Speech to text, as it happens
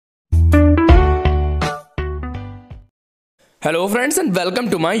Hello friends and welcome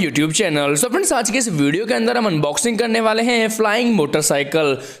to my YouTube channel. So friends, आज के इस video के अंदर हम अनबॉक्सिंग करने वाले हैं फ्लाइंग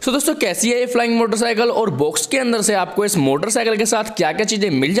मोटरसाइकिल। सो दोस्तों, कैसी है ये फ्लाइंग मोटरसाइकिल और बॉक्स के अंदर से आपको इस मोटरसाइकिल के साथ क्या क्या चीजें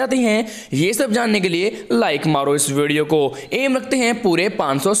मिल जाती हैं, ये सब जानने के लिए लाइक मारो इस वीडियो को। एम रखते हैं पूरे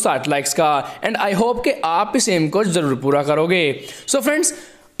 560 लाइक्स का एंड आई होप कि आप इस एम को जरूर पूरा करोगे। सो फ्रेंड्स,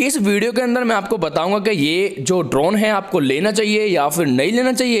 इस वीडियो के अंदर मैं आपको बताऊंगा कि ये जो ड्रोन है आपको लेना चाहिए या फिर नहीं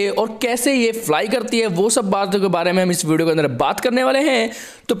लेना चाहिए और कैसे ये फ्लाई करती है, वो सब बातों के बारे में हम इस वीडियो के अंदर बात करने वाले हैं।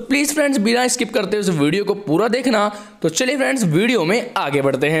 तो प्लीज़ फ्रेंड्स, बिना स्किप करते हुए इस वीडियो को पूरा देखना। तो चलिए फ्रेंड्स, वीडियो में आगे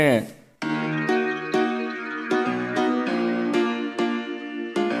बढ़ते हैं।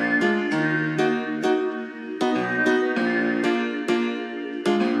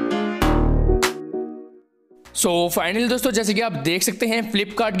 सो फाइनली दोस्तों, जैसे कि आप देख सकते हैं,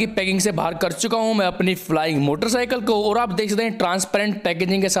 फ्लिपकार्ट की पैकिंग से बाहर कर चुका हूं मैं अपनी फ्लाइंग मोटरसाइकिल को और आप देख सकते हैं ट्रांसपेरेंट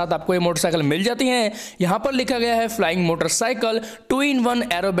पैकेजिंग के साथ आपको ये मोटरसाइकिल मिल जाती है। यहां पर लिखा गया है flying motorcycle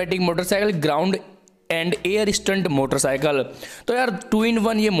 2-in-1 aerobatic motorcycle ground and air stunt motorcycle. तो यार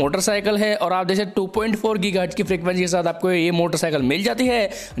 2-in-1 ये मोटरसाइकिल है और आप जैसे 2.4 गीगाहर्ट्ज की फ्रीक्वेंसी के साथ आपको ये मोटरसाइकिल मिल जाती है।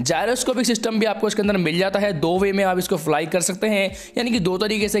 जायरोस्कोपिक सिस्टम भी आपको इसके अंदर मिल जाता है। दो वे में आप इसको फ्लाई कर सकते हैं, यानी कि दो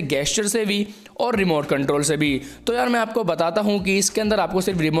तरीके से, गेस्चर से भी और रिमोट कंट्रोल से भी। तो यार मैं आपको बताता हूँ कि इसके अंदर आपको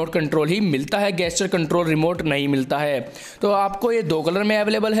सिर्फ रिमोट कंट्रोल ही मिलता है, गेस्चर कंट्रोल रिमोट नहीं मिलता है। तो आपको ये दो कलर में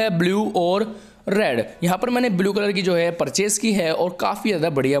अवेलेबल है, ब्लू और रेड। यहाँ पर मैंने ब्लू कलर की जो है परचेज की है और काफ़ी ज़्यादा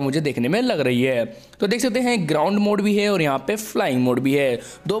बढ़िया मुझे देखने में लग रही है। तो देख सकते हैं ग्राउंड मोड भी है और यहाँ पे फ्लाइंग मोड भी है।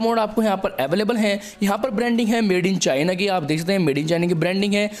 दो मोड आपको यहाँ पर अवेलेबल हैं। यहाँ पर ब्रांडिंग है मेड इन चाइना की, आप देख सकते हैं मेड इन चाइना की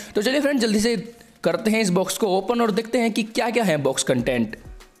ब्रांडिंग है। तो चलिए फ्रेंड, जल्दी से करते हैं इस बॉक्स को ओपन और देखते हैं कि क्या क्या है बॉक्स कंटेंट।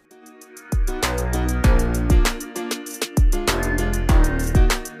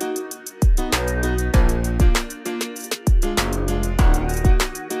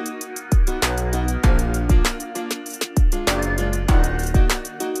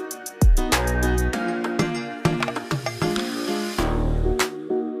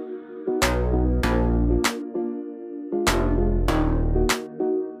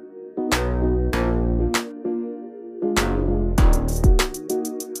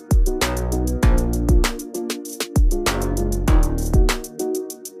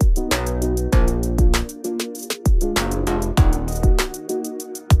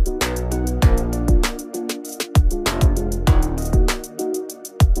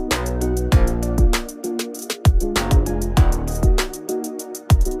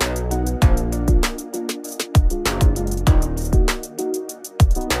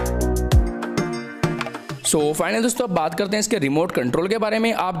 सो फाइनल दोस्तों, अब बात करते हैं इसके रिमोट कंट्रोल के बारे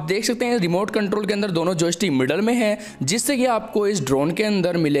में। आप देख सकते हैं रिमोट कंट्रोल के अंदर दोनों जॉयस्टिक मिडल में है, जिससे कि आपको इस ड्रोन के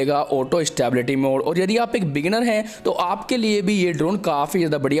अंदर मिलेगा ऑटो स्टेबिलिटी मोड। और यदि आप एक बिगिनर हैं तो आपके लिए भी ये ड्रोन काफ़ी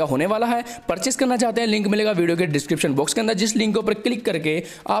ज़्यादा बढ़िया होने वाला है। परचेस करना चाहते हैं, लिंक मिलेगा वीडियो के डिस्क्रिप्शन बॉक्स के अंदर, जिस लिंक के ऊपर क्लिक करके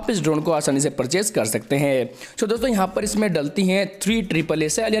आप इस ड्रोन को आसानी से परचेस कर सकते हैं। सो दोस्तों, यहाँ पर इसमें डलती हैं 3AAA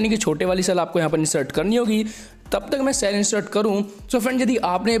सेल, यानी कि छोटे वाली सेल आपको यहाँ पर इंसर्ट करनी होगी। तब तक मैं सेल इंसर्ट करूं। सो फ्रेंड, यदि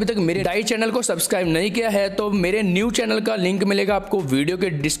आपने अभी तक मेरे डाई चैनल को सब्सक्राइब नहीं किया है तो मेरे न्यू चैनल का लिंक मिलेगा आपको वीडियो के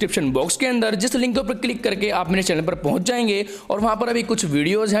डिस्क्रिप्शन बॉक्स के अंदर, जिस लिंक पर क्लिक करके आप मेरे चैनल पर पहुंच जाएंगे। और वहां पर अभी कुछ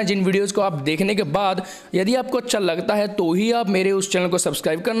वीडियोस हैं, जिन वीडियोस को आप देखने के बाद यदि आपको अच्छा लगता है तो ही आप मेरे उस चैनल को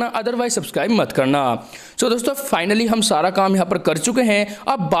सब्सक्राइब करना, अदरवाइज सब्सक्राइब मत करना। सो दोस्तों, फाइनली हम सारा काम यहाँ पर कर चुके हैं।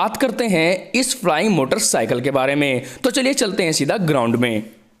 अब बात करते हैं इस फ्लाइंग मोटरसाइकिल के बारे में। तो चलिए चलते हैं सीधा ग्राउंड में।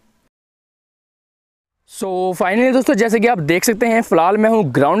 सो फाइनली दोस्तों, जैसे कि आप देख सकते हैं, फिलहाल मैं हूँ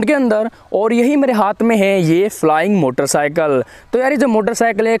ग्राउंड के अंदर और यही मेरे हाथ में है ये फ्लाइंग मोटरसाइकिल। तो यार ये जो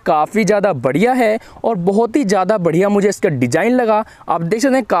मोटरसाइकिल है काफ़ी ज़्यादा बढ़िया है और बहुत ही ज़्यादा बढ़िया मुझे इसका डिज़ाइन लगा। आप देख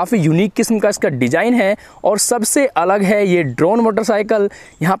सकते हैं काफ़ी यूनिक किस्म का इसका डिज़ाइन है और सबसे अलग है ये ड्रोन मोटरसाइकिल।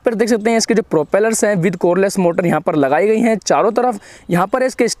 यहाँ पर देख सकते हैं इसके जो प्रोपेलर्स हैं विद कोरलेस मोटर यहाँ पर लगाई गई हैं चारों तरफ। यहाँ पर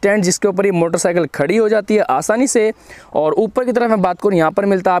इसके स्टैंड जिसके ऊपर ये मोटरसाइकिल खड़ी हो जाती है आसानी से। और ऊपर की तरफ मैं बात करूँ, यहाँ पर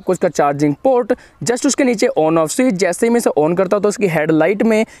मिलता है आपको इसका चार्जिंग पोर्ट। जस्ट उसके नीचे ऑन ऑफ स्विच, जैसे ही मैं इसे ऑन करता हूं तो इसकी हेडलाइट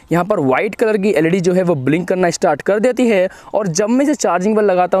में यहाँ पर व्हाइट कलर की एलईडी जो है वो ब्लिंक करना स्टार्ट कर देती है। और जब मैं इसे चार्जिंग पर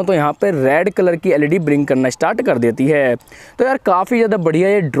लगाता हूं तो यहाँ पर रेड कलर की एलईडी ब्लिंक करना स्टार्ट कर देती है। तो यार काफ़ी ज़्यादा बढ़िया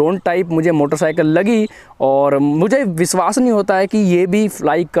ये ड्रोन टाइप मुझे मोटरसाइकिल लगी और मुझे विश्वास नहीं होता है कि ये भी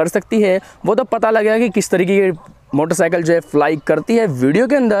फ्लाई कर सकती है। वो तो पता लगेगा कि किस तरीके की मोटरसाइकिल जो है फ्लाई करती है वीडियो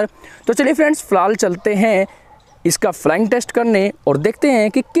के अंदर। तो चलिए फ्रेंड्स, फिलहाल चलते हैं इसका फ्लाइंग टेस्ट करने और देखते हैं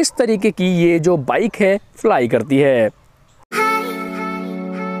कि किस तरीके की ये जो बाइक है फ्लाई करती है।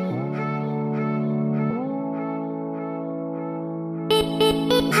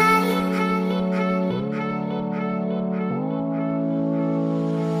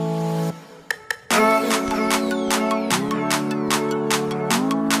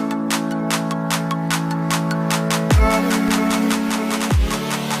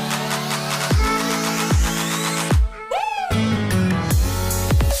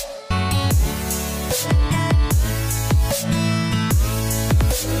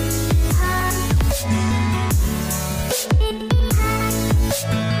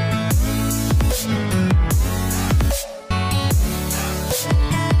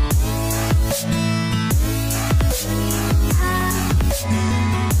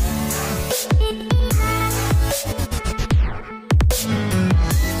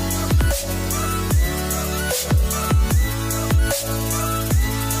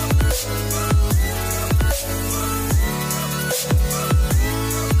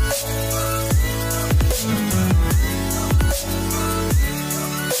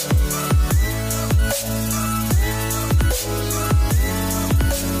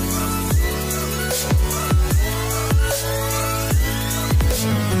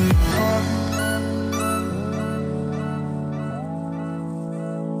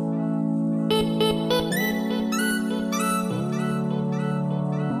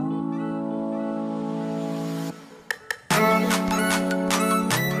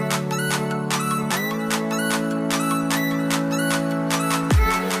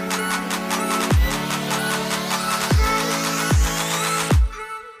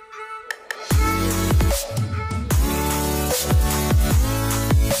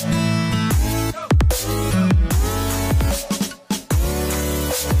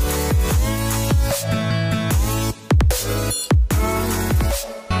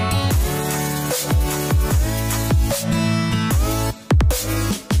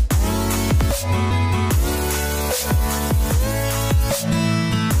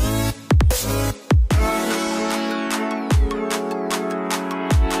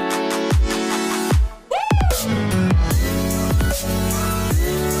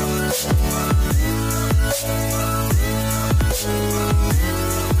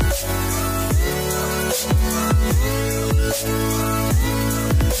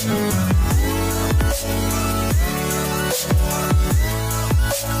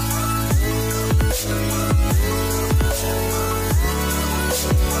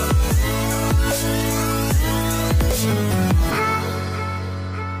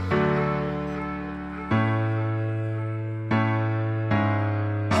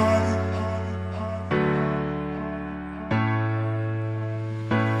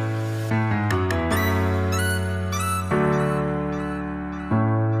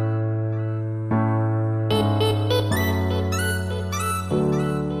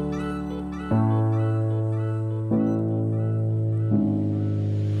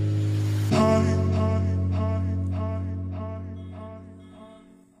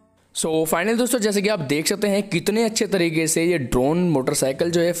 सो फाइनल दोस्तों, जैसे कि आप देख सकते हैं कितने अच्छे तरीके से ये ड्रोन मोटरसाइकिल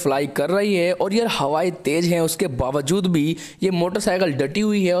जो है फ्लाई कर रही है, और यार हवाएं तेज हैं उसके बावजूद भी ये मोटरसाइकिल डटी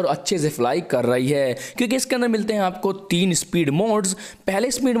हुई है और अच्छे से फ्लाई कर रही है, क्योंकि इसके अंदर मिलते हैं आपको 3 स्पीड मोड्स।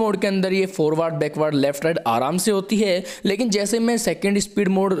 पहले स्पीड मोड के अंदर ये फॉरवर्ड बैकवर्ड लेफ्ट राइट आराम से होती है, लेकिन जैसे मैं सेकेंड स्पीड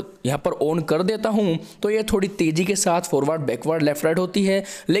मोड यहाँ पर ऑन कर देता हूँ तो ये थोड़ी तेजी के साथ फॉरवर्ड बैकवर्ड लेफ्ट राइट होती है।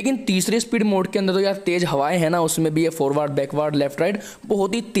 लेकिन तीसरे स्पीड मोड के अंदर तो यार तेज हवाएं हैं ना, उसमें भी ये फॉरवर्ड बैकवर्ड लेफ्ट राइट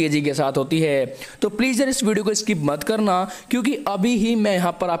बहुत ही तेजी के साथ होती है। तो प्लीज यार इस वीडियो को स्किप मत करना, क्योंकि अभी ही मैं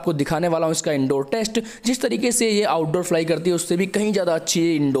यहां पर आपको दिखाने वाला हूं इसका इंडोर टेस्ट। जिस तरीके से ये आउटडोर फ्लाई करती है उससे भी कहीं ज्यादा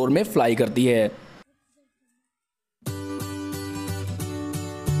अच्छी इंडोर में फ्लाई करती है।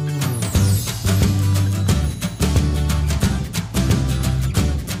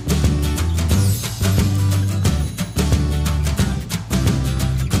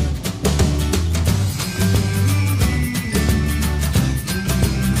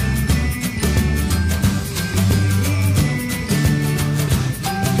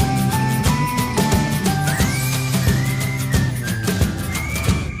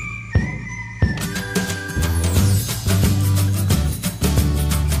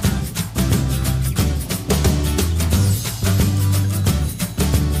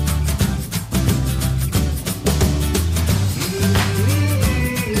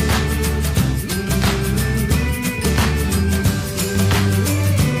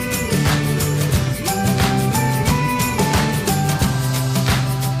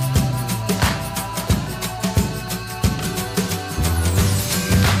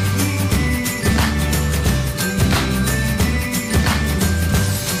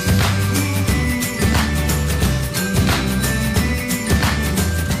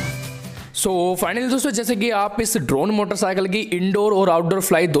 सो फाइनली दोस्तों, जैसे कि आप इस ड्रोन मोटरसाइकिल की इंडोर और आउटडोर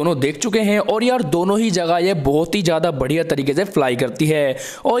फ्लाई दोनों देख चुके हैं, और यार दोनों ही जगह ये बहुत ही ज़्यादा बढ़िया तरीके से फ्लाई करती है।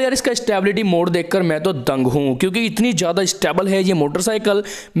 और यार इसका स्टेबिलिटी मोड देखकर मैं तो दंग हूँ, क्योंकि इतनी ज़्यादा स्टेबल है ये मोटरसाइकिल।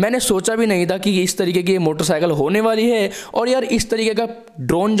 मैंने सोचा भी नहीं था कि इस तरीके की मोटरसाइकिल होने वाली है। और यार इस तरीके का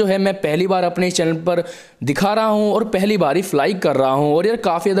ड्रोन जो है मैं पहली बार अपने चैनल पर दिखा रहा हूँ और पहली बार ही फ्लाई कर रहा हूँ, और यार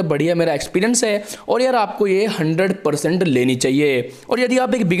काफ़ी ज़्यादा बढ़िया मेरा एक्सपीरियंस है। और यार आपको ये 100% लेनी चाहिए। और यदि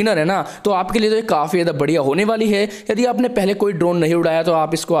आप एक बिगिनर है ना, तो आपके लिए तो ये काफ़ी ज़्यादा बढ़िया होने वाली है। यदि आपने पहले कोई ड्रोन नहीं उड़ाया तो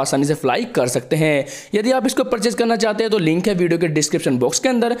आप इसको आसानी से फ्लाई कर सकते हैं। यदि आप इसको परचेज करना चाहते हैं तो लिंक है वीडियो के डिस्क्रिप्शन बॉक्स के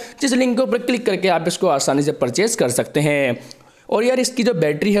अंदर, जिस लिंक के ऊपर क्लिक करके आप इसको आसानी से परचेज कर सकते हैं। और यार इसकी जो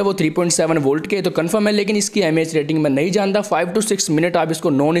बैटरी है वो 3.7 वोल्ट के तो कंफर्म है, लेकिन इसकी एमएएच रेटिंग मैं नहीं जानता। 5 to 6 मिनट आप इसको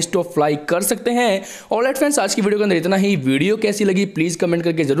नॉन स्टॉप फ्लाई कर सकते हैं। ऑलराइट फ्रेंड्स, आज की वीडियो के अंदर इतना ही। वीडियो कैसी लगी प्लीज़ कमेंट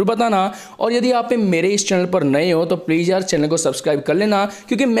करके जरूर बताना, और यदि आप मेरे इस चैनल पर नए हो तो प्लीज़ यार चैनल को सब्सक्राइब कर लेना,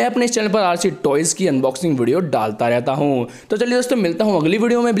 क्योंकि मैं अपने इस चैनल पर आरसी टॉयज़ की अनबॉक्सिंग वीडियो डालता रहता हूँ। तो चलिए दोस्तों, मिलता हूँ अगली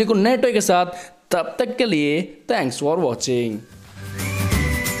वीडियो में बिल्कुल नए टॉय के साथ। तब तक के लिए थैंक्स फॉर वॉचिंग।